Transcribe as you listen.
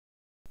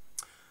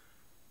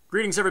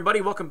Greetings, everybody.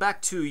 Welcome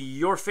back to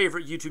your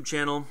favorite YouTube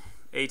channel,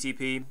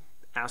 ATP,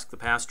 Ask the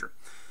Pastor.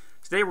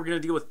 Today we're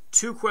going to deal with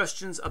two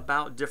questions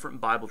about different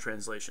Bible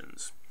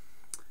translations.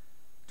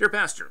 Dear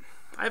Pastor,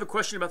 I have a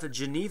question about the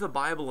Geneva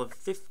Bible of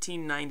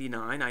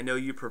 1599. I know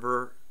you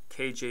prefer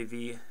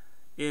KJV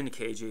in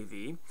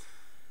KJV,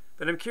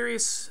 but I'm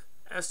curious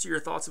as to your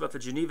thoughts about the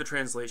Geneva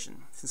translation,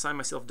 since I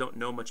myself don't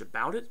know much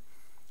about it,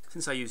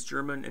 since I use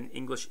German and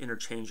English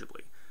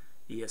interchangeably,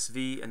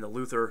 ESV and the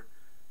Luther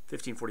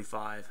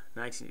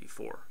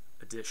 1545-1984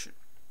 edition.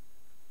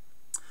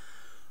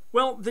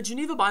 Well, the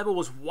Geneva Bible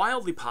was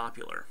wildly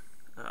popular.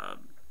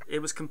 It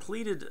was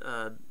completed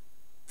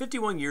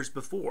 51 years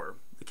before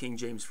the King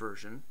James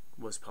Version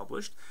was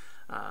published.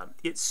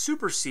 It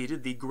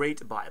superseded the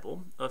Great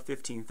Bible of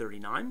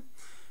 1539.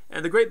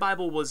 And the Great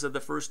Bible was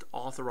the first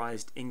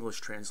authorized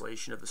English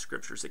translation of the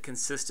Scriptures. It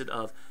consisted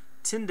of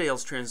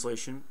Tyndale's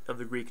translation of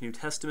the Greek New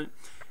Testament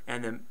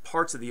and then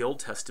parts of the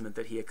Old Testament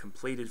that he had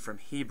completed from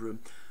Hebrew.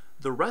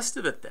 The rest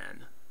of it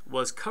then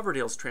was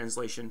Coverdale's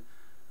translation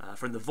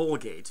from the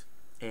Vulgate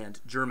and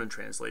German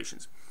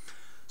translations.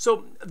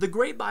 So the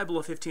Great Bible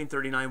of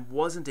 1539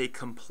 wasn't a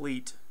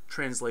complete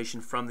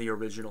translation from the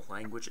original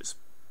languages.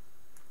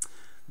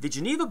 The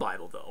Geneva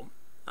Bible, though,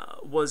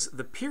 was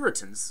the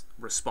Puritans'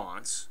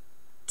 response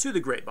to the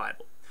Great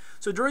Bible.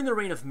 So during the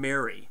reign of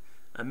Mary,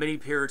 many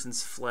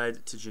Puritans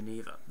fled to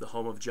Geneva, the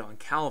home of John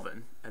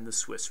Calvin and the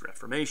Swiss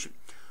Reformation.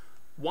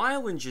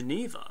 While in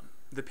Geneva,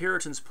 the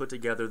Puritans put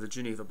together the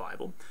Geneva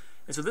Bible,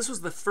 and so this was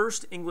the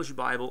first English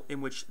Bible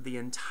in which the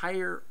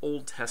entire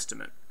Old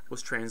Testament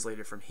was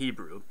translated from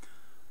Hebrew,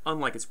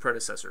 unlike its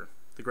predecessor,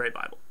 the Great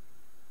Bible.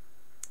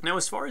 Now,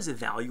 as far as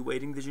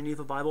evaluating the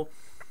Geneva Bible,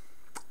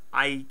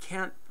 I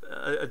can't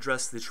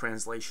address the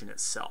translation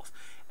itself.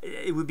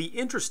 It would be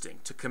interesting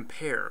to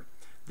compare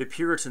the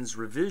Puritans'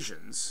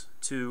 revisions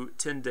to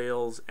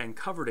Tyndale's and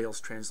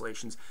Coverdale's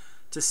translations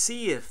to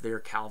see if their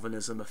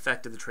Calvinism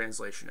affected the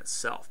translation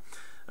itself.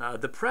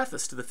 The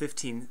preface to the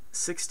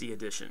 1560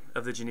 edition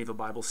of the Geneva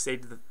Bible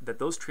stated that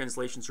those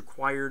translations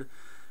required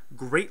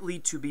greatly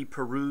to be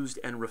perused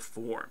and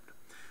reformed.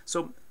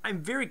 So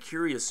I'm very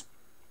curious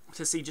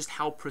to see just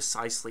how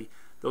precisely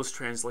those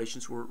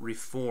translations were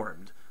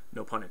reformed,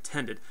 no pun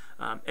intended,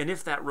 and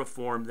if that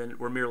reform then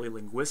were merely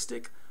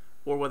linguistic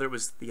or whether it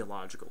was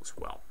theological as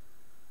well.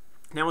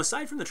 Now,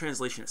 aside from the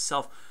translation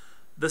itself,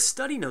 the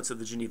study notes of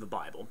the Geneva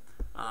Bible,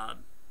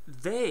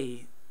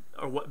 they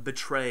are what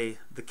betray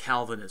the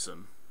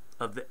Calvinism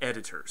of the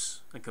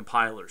editors and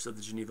compilers of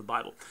the Geneva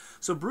Bible.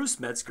 So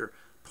Bruce Metzger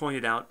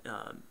pointed out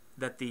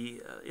that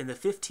in the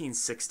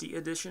 1560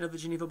 edition of the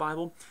Geneva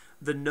Bible,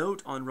 the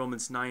note on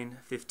Romans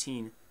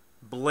 9:15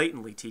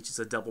 blatantly teaches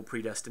a double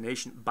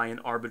predestination by an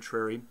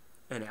arbitrary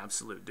and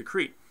absolute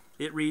decree.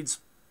 It reads,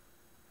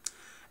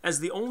 "As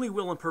the only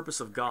will and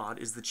purpose of God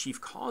is the chief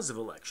cause of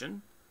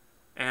election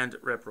and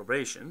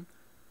reprobation,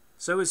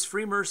 so his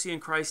free mercy in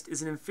Christ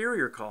is an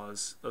inferior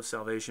cause of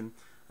salvation,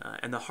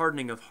 and the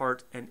hardening of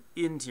heart an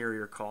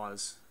interior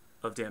cause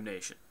of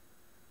damnation."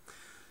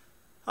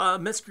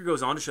 Metzger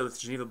goes on to show that the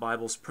Geneva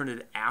Bibles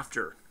printed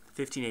after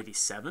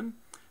 1587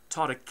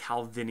 taught a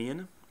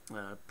Calvinian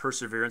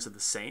perseverance of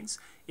the saints.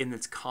 In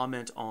its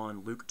comment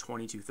on Luke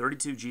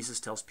 22:32, Jesus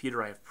tells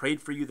Peter, "I have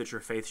prayed for you that your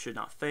faith should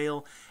not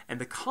fail."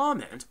 And the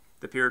comment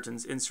the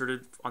Puritans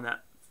inserted on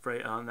that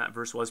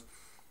verse was,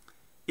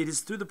 "It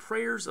is through the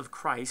prayers of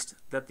Christ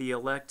that the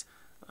elect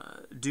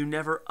do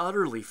never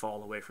utterly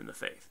fall away from the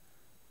faith.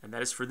 And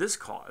that is for this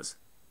cause,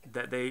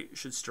 that they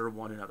should stir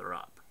one another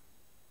up."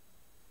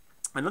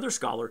 Another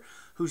scholar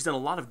who's done a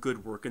lot of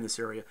good work in this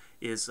area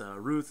is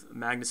Ruth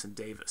Magnuson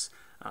Davis.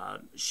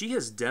 She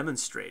has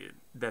demonstrated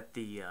that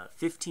the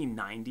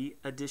 1590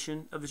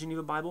 edition of the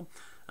Geneva Bible,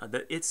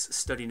 that its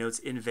study notes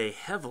inveigh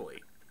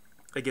heavily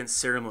against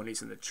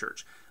ceremonies in the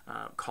church,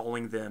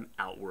 calling them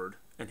outward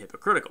and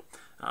hypocritical,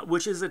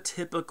 which is a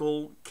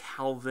typical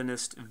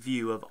Calvinist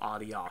view of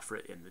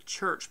adiaphora in the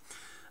church.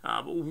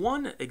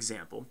 One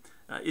example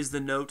is the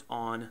note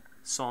on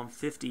Psalm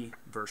 50,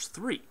 verse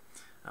 3.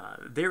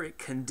 There it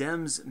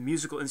condemns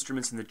musical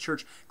instruments in the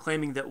church,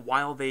 claiming that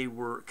while they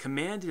were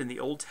commanded in the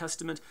Old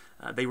Testament,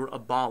 they were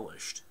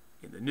abolished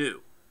in the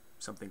New,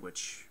 something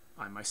which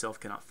I myself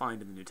cannot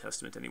find in the New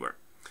Testament anywhere.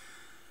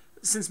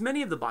 Since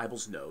many of the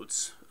Bible's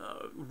notes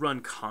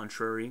run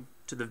contrary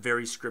to the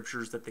very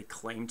scriptures that they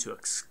claim to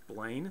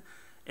explain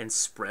and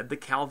spread the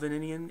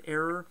Calvinian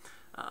error,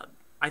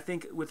 I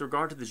think with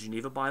regard to the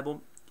Geneva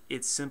Bible,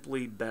 it's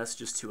simply best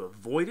just to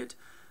avoid it.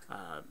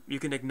 You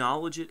can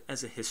acknowledge it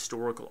as a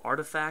historical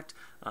artifact.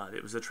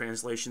 It was a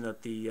translation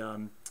that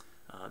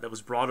that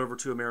was brought over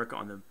to America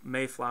on the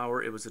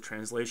Mayflower. It was a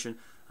translation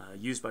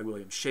used by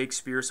William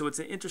Shakespeare. So it's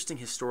an interesting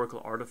historical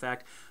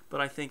artifact.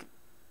 But I think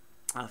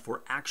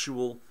for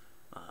actual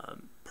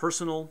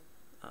personal,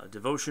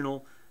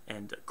 devotional,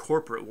 and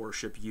corporate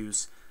worship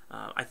use,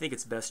 I think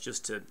it's best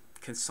just to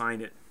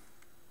consign it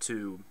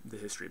to the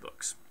history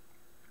books.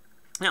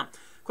 Now,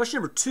 question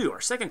number 2, our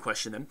second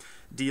question then,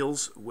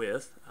 deals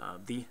with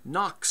the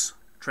Knox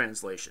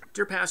translation.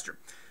 Dear Pastor,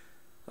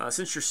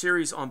 since your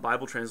series on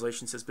Bible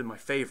translations has been my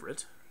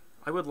favorite,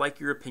 I would like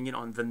your opinion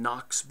on the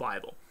Knox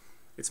Bible.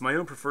 It's my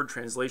own preferred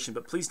translation,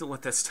 but please don't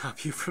let that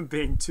stop you from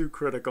being too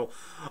critical.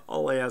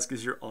 All I ask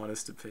is your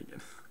honest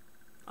opinion.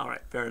 All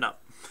right, fair enough.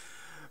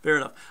 Fair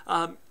enough.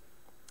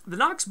 The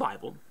Knox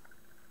Bible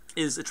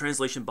is a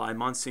translation by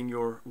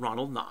Monsignor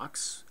Ronald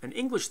Knox, an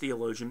English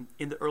theologian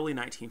in the early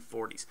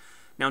 1940s.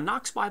 Now,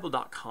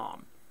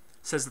 KnoxBible.com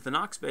says that the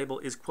Knox Bible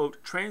is,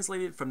 quote,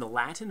 translated from the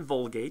Latin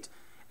Vulgate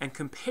and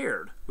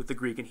compared with the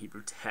Greek and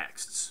Hebrew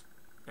texts,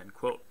 end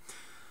quote.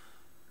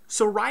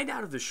 So right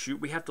out of the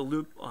chute, we have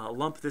to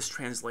lump this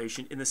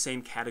translation in the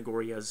same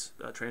category as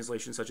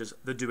translations such as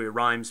the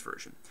Douay-Rheims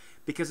version,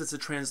 because it's a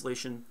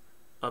translation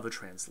of a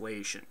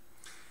translation.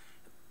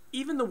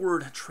 Even the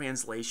word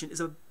translation is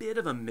a bit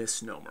of a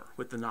misnomer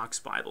with the Knox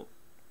Bible.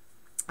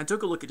 I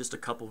took a look at just a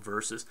couple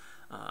verses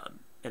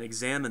and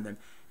examined them,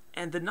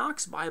 and the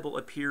Knox Bible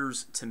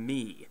appears to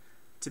me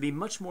to be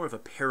much more of a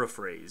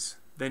paraphrase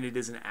than it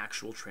is an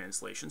actual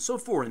translation. So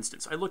for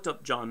instance, I looked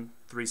up John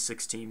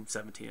 3:16,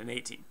 17, and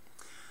 18.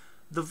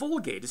 The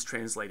Vulgate is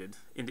translated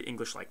into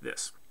English like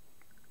this: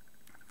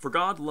 "For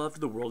God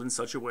loved the world in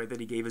such a way that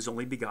he gave his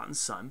only begotten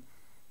Son,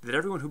 that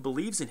everyone who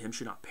believes in him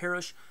should not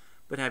perish,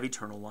 but have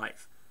eternal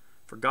life.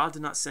 For God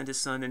did not send his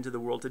Son into the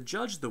world to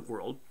judge the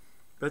world,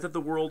 but that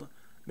the world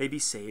may be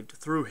saved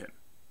through him.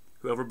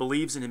 Whoever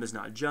believes in him is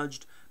not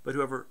judged, but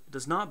whoever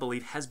does not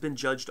believe has been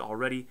judged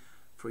already,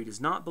 for he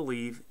does not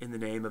believe in the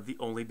name of the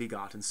only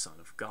begotten Son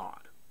of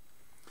God."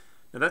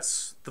 Now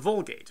that's the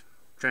Vulgate,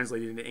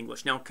 translated into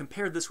English. Now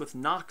compare this with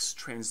Knox's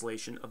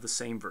translation of the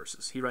same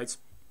verses. He writes,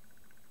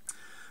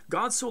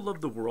 "God so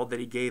loved the world that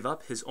he gave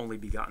up his only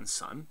begotten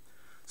Son,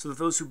 so that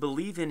those who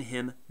believe in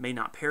him may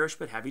not perish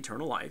but have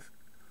eternal life.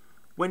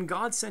 When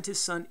God sent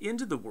his Son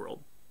into the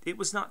world, it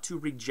was not to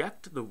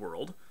reject the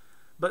world,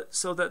 but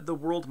so that the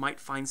world might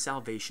find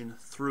salvation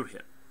through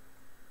him.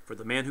 For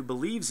the man who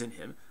believes in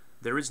him,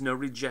 there is no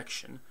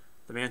rejection.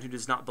 The man who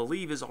does not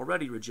believe is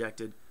already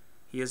rejected.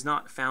 He has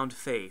not found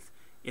faith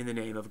in the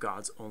name of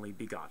God's only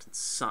begotten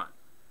Son."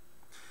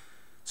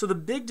 So the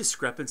big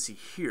discrepancy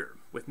here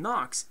with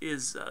Knox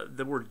is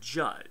the word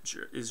judge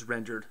is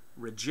rendered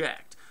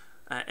reject.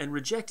 And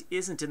reject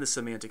isn't in the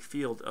semantic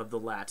field of the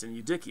Latin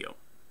judicio.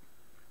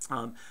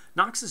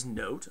 Knox's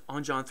note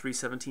on John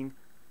 3:17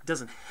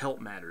 doesn't help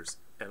matters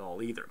at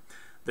all either.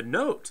 The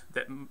note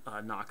that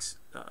Knox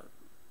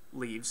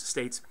leaves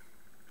states,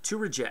 "to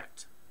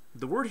reject."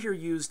 The word here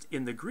used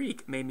in the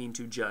Greek may mean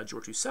to judge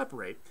or to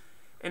separate,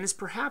 and is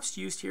perhaps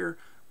used here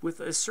with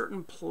a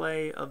certain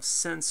play of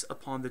sense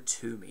upon the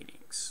two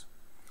meanings.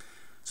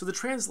 So the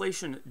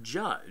translation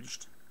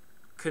judged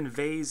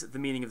conveys the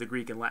meaning of the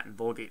Greek and Latin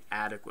Vulgate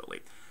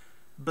adequately.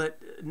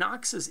 But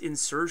Knox's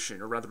insertion,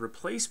 or rather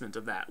replacement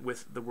of that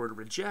with the word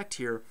reject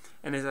here,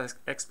 and his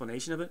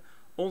explanation of it,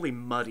 only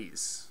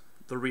muddies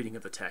the reading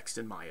of the text,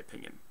 in my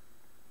opinion.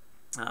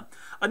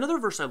 Another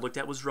verse I looked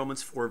at was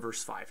Romans 4,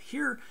 verse 5.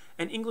 Here,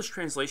 an English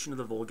translation of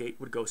the Vulgate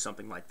would go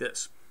something like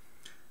this: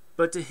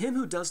 "But to him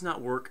who does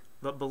not work,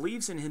 but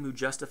believes in him who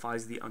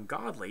justifies the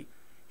ungodly,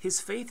 his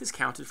faith is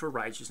counted for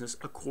righteousness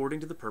according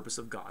to the purpose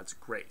of God's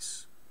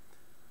grace."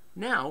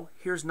 Now,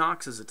 here's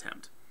Knox's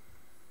attempt.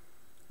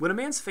 "When a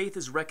man's faith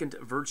is reckoned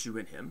virtue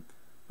in him,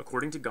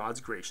 according to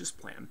God's gracious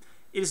plan,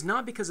 it is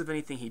not because of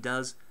anything he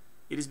does,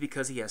 it is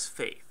because he has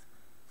faith.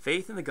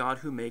 Faith in the God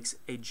who makes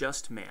a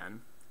just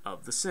man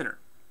of the sinner."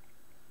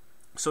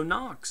 So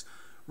Knox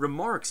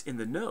remarks in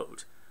the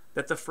note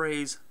that the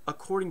phrase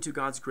 "according to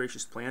God's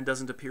gracious plan"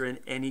 doesn't appear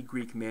in any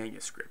Greek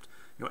manuscript,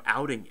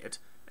 outing it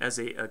as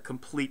a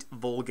complete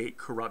Vulgate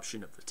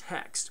corruption of the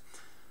text.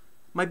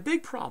 My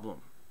big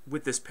problem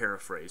with this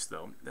paraphrase,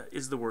 though,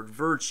 is the word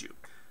virtue.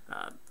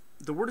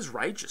 The word is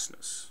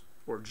righteousness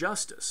or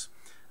justice.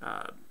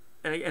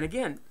 And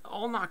again,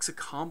 all Knox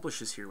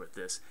accomplishes here with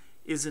this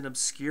is an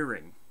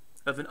obscuring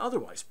of an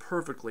otherwise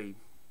perfectly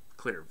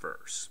clear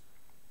verse.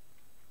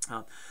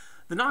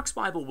 The Knox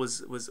Bible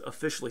was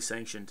officially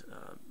sanctioned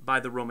by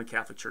the Roman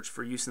Catholic Church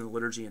for use in the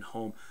liturgy and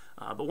home.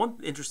 But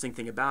one interesting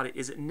thing about it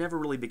is it never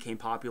really became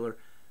popular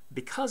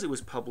because it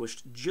was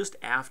published just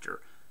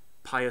after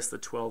Pius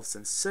XII's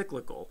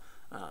encyclical,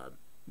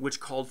 which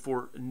called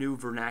for new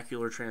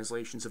vernacular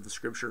translations of the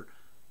Scripture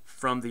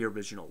from the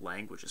original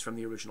languages, from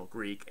the original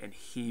Greek and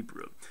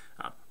Hebrew,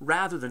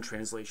 rather than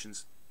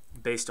translations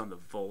based on the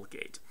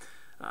Vulgate.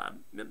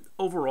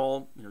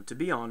 Overall, to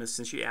be honest,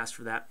 since you asked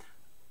for that,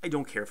 I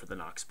don't care for the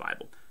Knox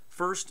Bible.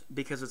 First,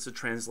 because it's a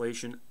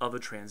translation of a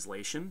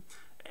translation,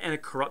 and a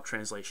corrupt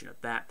translation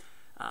at that.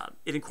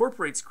 It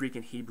incorporates Greek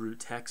and Hebrew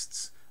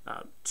texts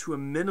to a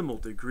minimal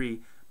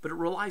degree, but it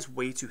relies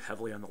way too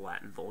heavily on the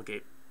Latin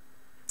Vulgate.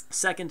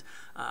 Second,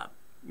 I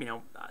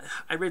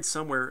read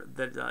somewhere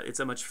that it's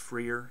a much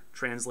freer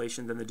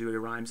translation than the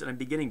Douay-Rheims, and I'm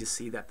beginning to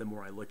see that the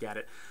more I look at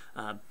it.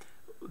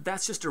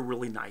 That's just a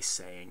really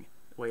nice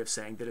way of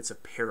saying that it's a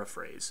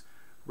paraphrase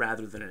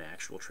rather than an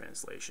actual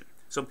translation.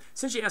 So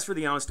since you asked for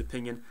the honest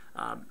opinion,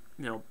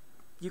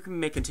 you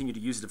may continue to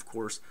use it, of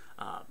course,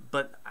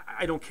 but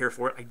I don't care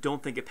for it. I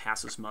don't think it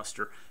passes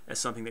muster as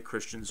something that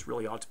Christians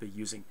really ought to be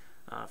using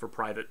for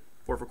private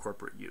or for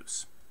corporate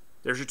use.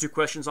 There's your 2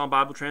 questions on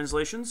Bible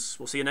translations.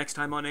 We'll see you next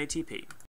time on ATP.